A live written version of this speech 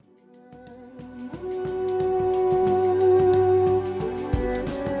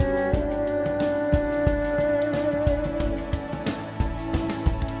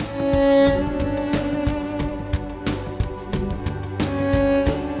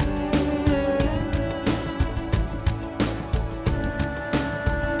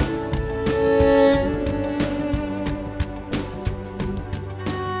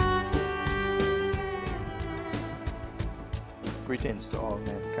blessings to all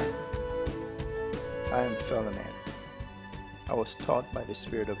mankind. I am Fellowman. I was taught by the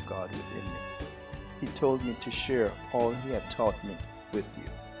Spirit of God within me. He told me to share all He had taught me with you.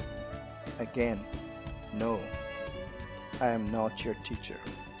 Again, no, I am not your teacher.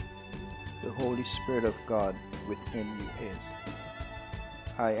 The Holy Spirit of God within you is.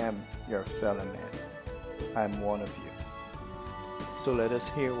 I am your fellow man. I am one of you. So let us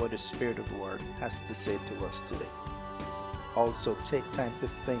hear what the Spirit of the Word has to say to us today. Also take time to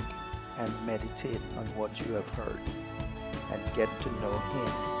think and meditate on what you have heard and get to know Him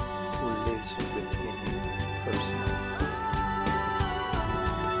who lives within you personally.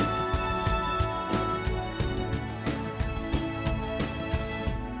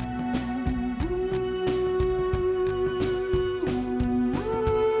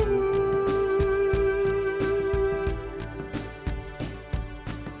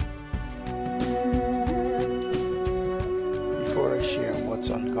 Before I share what's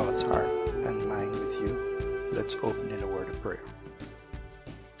on God's heart and mind with you, let's open in a word of prayer.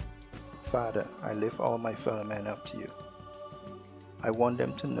 Father, I lift all my fellow men up to you. I want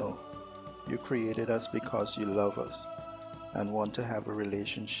them to know you created us because you love us and want to have a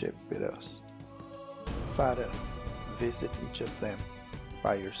relationship with us. Father, visit each of them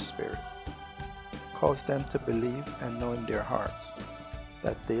by your Spirit. Cause them to believe and know in their hearts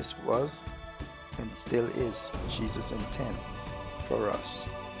that this was and still is Jesus' intent for us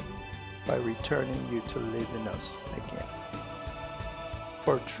by returning you to live in us again.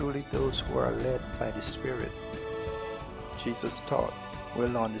 For truly those who are led by the Spirit, Jesus taught,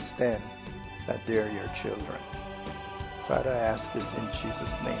 will understand that they are your children. Father, I ask this in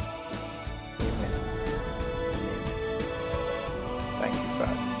Jesus' name. Amen. Amen. Thank you,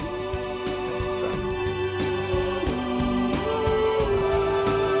 Father. Thank you, Father.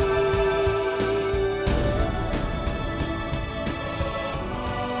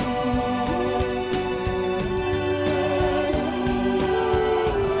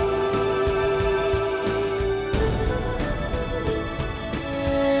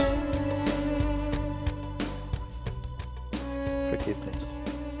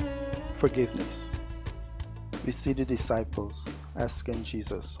 Forgiveness. We see the disciples asking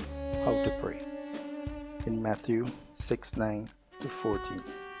Jesus how to pray. In Matthew 6:9-14,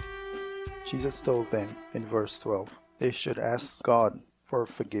 Jesus told them in verse 12 they should ask God for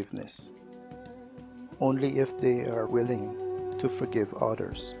forgiveness only if they are willing to forgive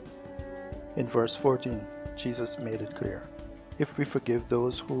others. In verse 14, Jesus made it clear, if we forgive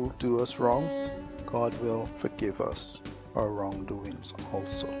those who do us wrong, God will forgive us our wrongdoings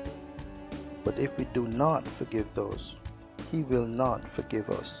also. But if we do not forgive those, He will not forgive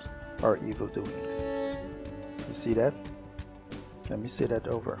us our evil doings. You see that? Let me say that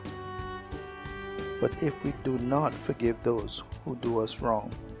over. But if we do not forgive those who do us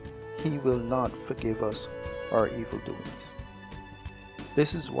wrong, He will not forgive us our evil doings.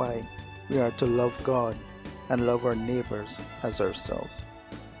 This is why we are to love God and love our neighbors as ourselves.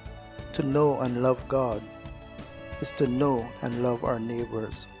 To know and love God is to know and love our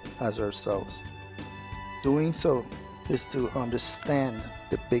neighbors as ourselves. Doing so is to understand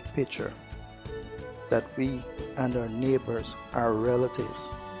the big picture, that we and our neighbors are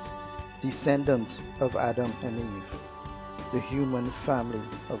relatives, descendants of Adam and Eve, the human family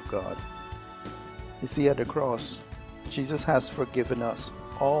of God. You see, at the cross, Jesus has forgiven us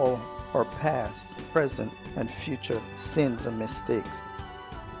all our past, present, and future sins and mistakes.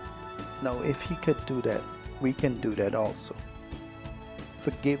 Now, if He could do that, we can do that also.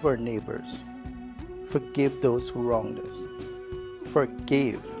 Forgive our neighbors. Forgive those who wronged us.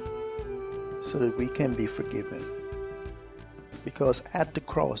 Forgive so that we can be forgiven. Because at the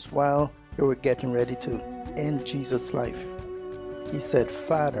cross, while they were getting ready to end Jesus' life, He said,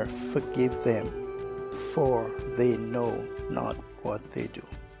 Father, forgive them, for they know not what they do.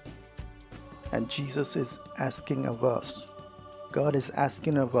 And Jesus is asking of us, God is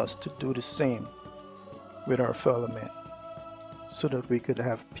asking of us to do the same with our fellow men, so that we could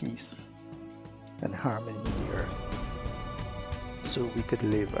have peace and harmony in the earth, so we could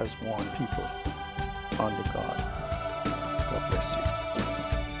live as one people under God. God bless you.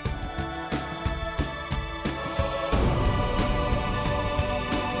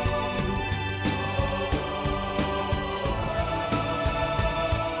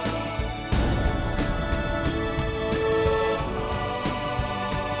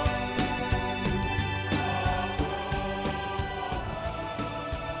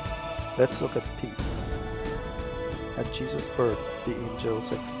 Let's look at peace. At Jesus' birth, the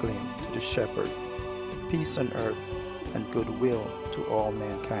angels exclaimed to the shepherd, peace on earth and goodwill to all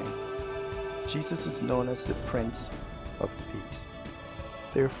mankind. Jesus is known as the Prince of Peace.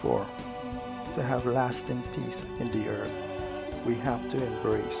 Therefore, to have lasting peace in the earth, we have to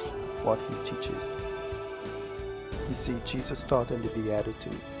embrace what he teaches. You see, Jesus taught in the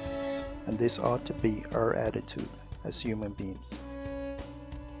Beatitude, and this ought to be our attitude as human beings.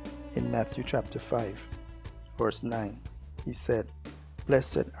 In Matthew chapter 5, verse 9, he said,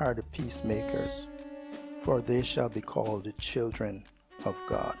 "Blessed are the peacemakers, for they shall be called the children of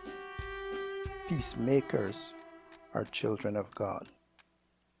God." Peacemakers are children of God.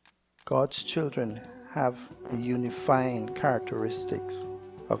 God's children have the unifying characteristics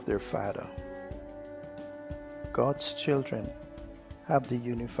of their Father. God's children have the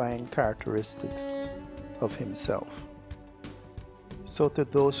unifying characteristics of himself. So to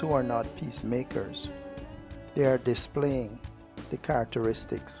those who are not peacemakers, they are displaying the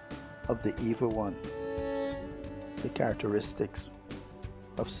characteristics of the evil one, the characteristics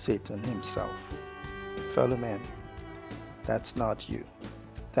of Satan himself. Fellowman, that's not you.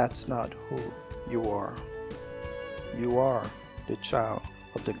 That's not who you are. You are the child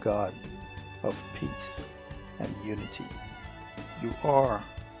of the God of peace and unity. You are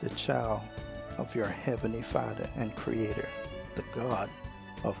the child of your Heavenly Father and Creator, the God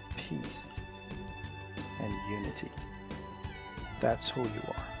of peace and unity. That's who you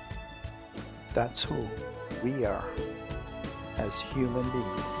are. That's who we are as human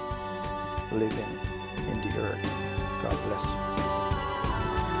beings living in the earth. God bless you.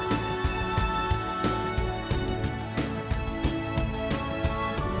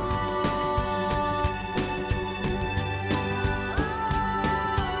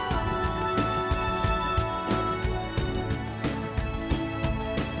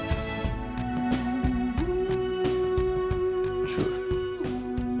 Truth.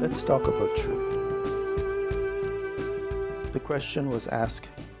 Let's talk about truth. The question was asked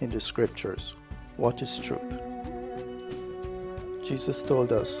in the scriptures, what is truth? Jesus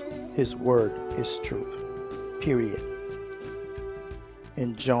told us his word is truth, period.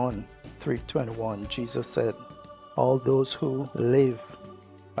 In John 3:21, Jesus said, all those who live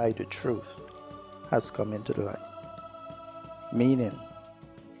by the truth has come into the light. Meaning,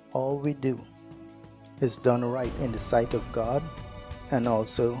 all we do is done right in the sight of God and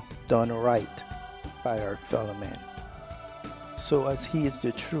also done right by our fellow man. So as he is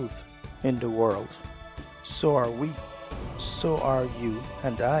the truth in the world, so are we, so are you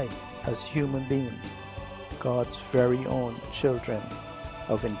and I as human beings, God's very own children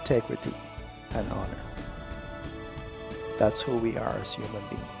of integrity and honor. That's who we are as human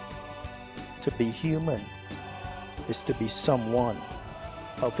beings. To be human is to be someone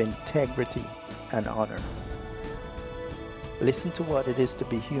of integrity and honor. Listen to what it is to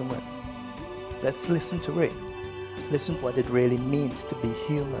be human. Let's listen to it. Listen to what it really means to be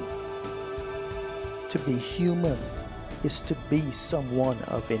human. To be human is to be someone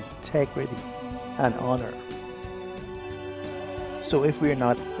of integrity and honor. So if we're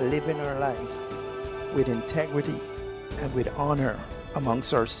not living our lives with integrity and with honor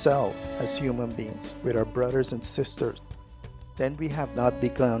amongst ourselves as human beings, with our brothers and sisters, then we have not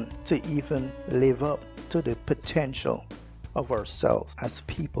begun to even live up to the potential of ourselves as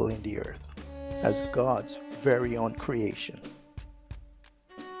people in the earth, as God's very own creation.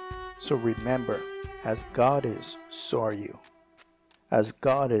 So remember, as God is, so are you. As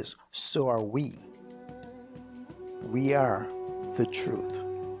God is, so are we. We are the truth.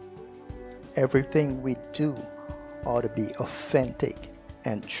 Everything we do ought to be authentic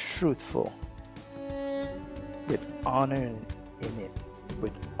and truthful, with honor in it,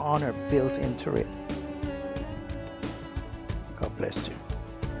 with honor built into it. God bless you.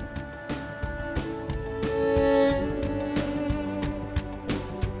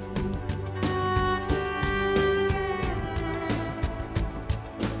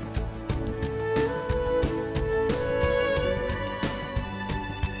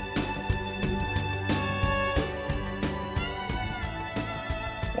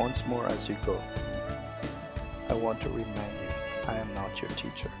 Once more as you go, I want to remind you, I am not your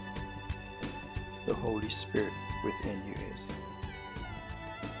teacher. The Holy Spirit within you is.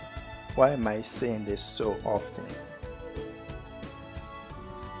 Why am I saying this so often?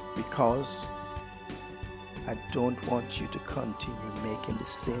 Because I don't want you to continue making the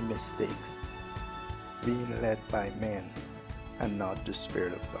same mistakes, being led by men and not the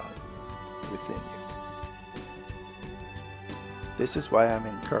Spirit of God within you. This is why I'm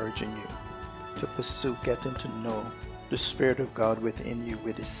encouraging you to pursue getting to know the Spirit of God within you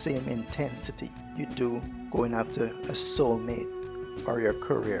with the same intensity you do going after a soulmate or your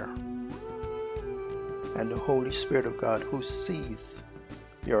career. And the Holy Spirit of God, who sees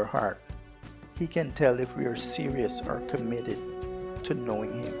your heart, He can tell if we are serious or committed to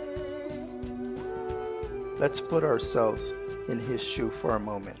knowing Him. Let's put ourselves in His shoe for a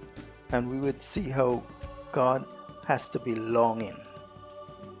moment, and we would see how God has to be longing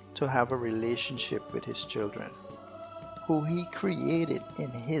to have a relationship with His children, who He created in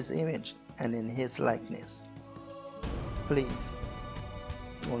His image and in His likeness. Please,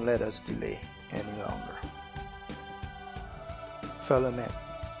 don't let us delay any longer. Fellowman,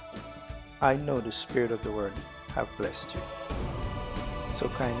 I know the Spirit of the Word have blessed you. So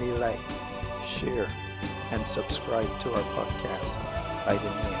kindly like, share, and subscribe to our podcast by the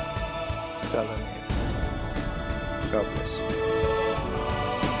name Fellowman. God bless you.